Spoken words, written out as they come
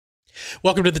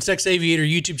Welcome to the Texas Aviator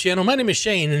YouTube channel. My name is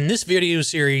Shane, and in this video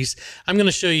series, I'm going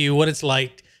to show you what it's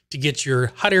like to get your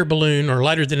hot air balloon or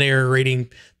lighter than air rating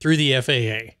through the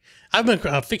FAA. I've been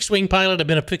a fixed wing pilot. I've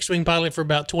been a fixed wing pilot for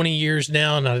about 20 years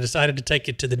now, and I decided to take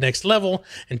it to the next level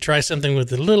and try something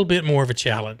with a little bit more of a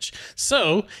challenge.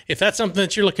 So if that's something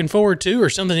that you're looking forward to or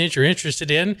something that you're interested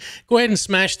in, go ahead and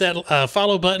smash that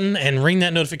follow button and ring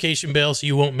that notification bell so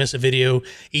you won't miss a video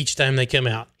each time they come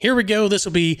out. Here we go. This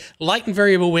will be light and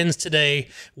variable winds today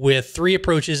with 3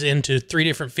 approaches into 3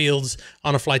 different fields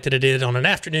on a flight that I did on an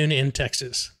afternoon in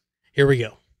Texas. Here we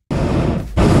go.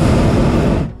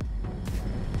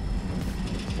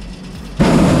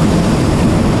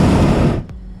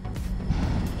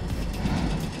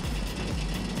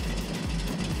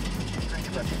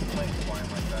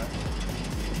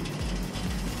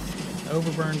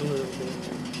 Overburned a little bit.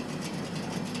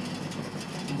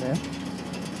 Yeah.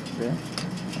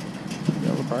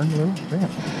 Overburned a little. Yeah.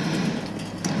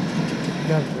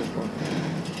 Got it this one.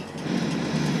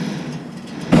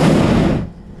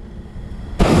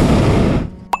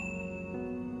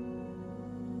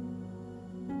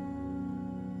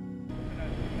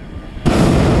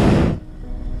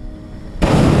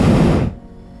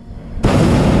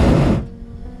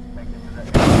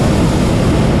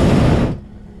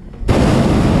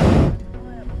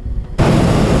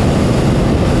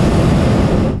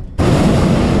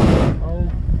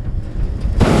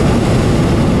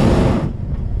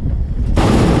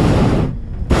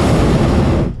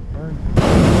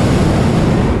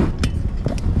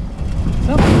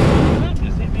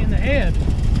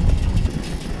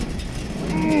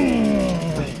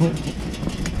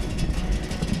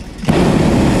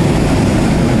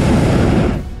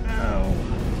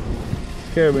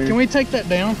 Carabiner. Can we take that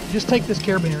down? Just take this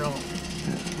carabiner off.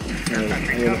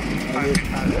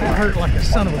 That hurt like a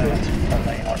son of a bitch.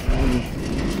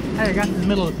 Hey, I got in the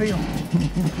middle of the field.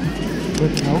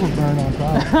 Put an overburn on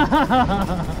top.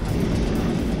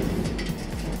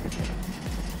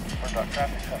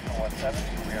 Traffic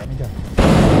 717.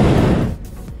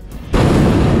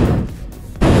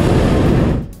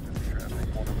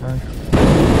 Okay.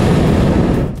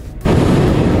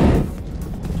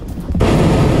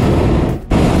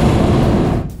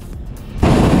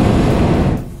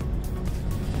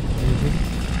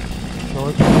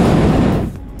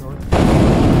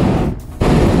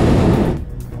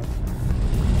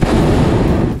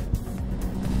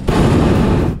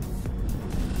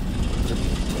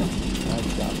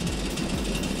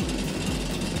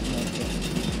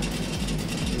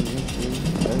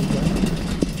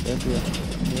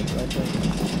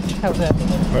 How's that?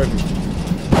 Perfect.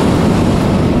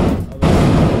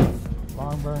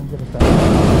 Long burn, get it back.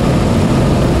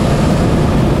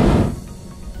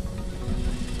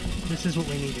 This is what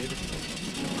we needed.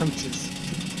 Approaches.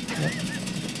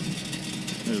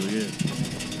 Really good.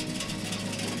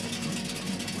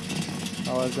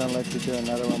 I was going to let you do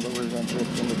another one, but we're going to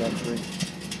drift into that tree.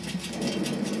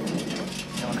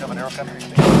 You want to come in aero country? You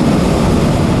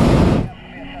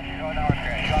want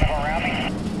to go around me?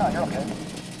 No, you're okay.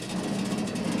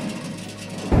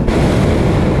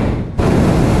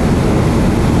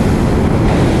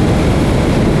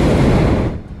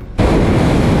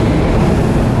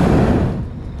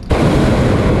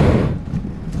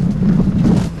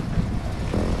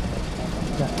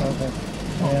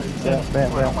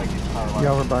 You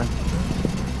overburn.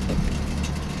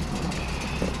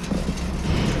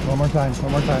 One more time. She's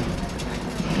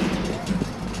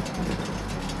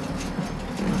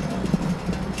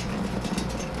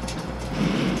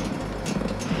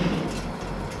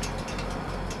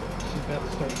about to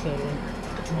start settling.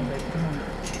 Come on, baby. Come on.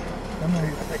 I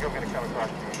think I'm going to come across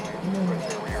to you, William. Right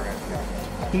there where you're at.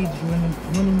 Speed's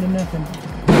winning to nothing.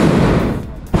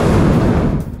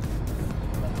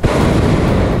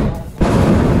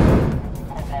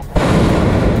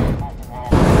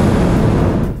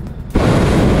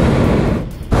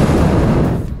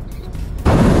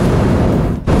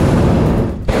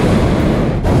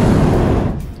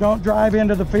 Don't drive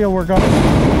into the field we're going.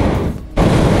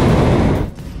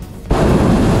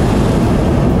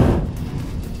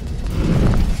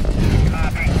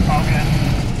 Copy. All good.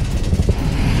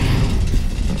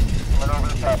 Coming over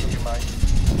the top of you, Mike.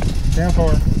 Stand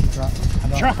forward.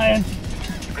 Trying.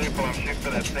 People, I'm shooting for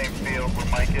that same field where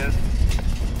Mike is.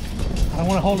 I don't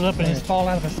want to hold it up and just fall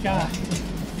out of the sky.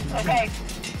 Okay.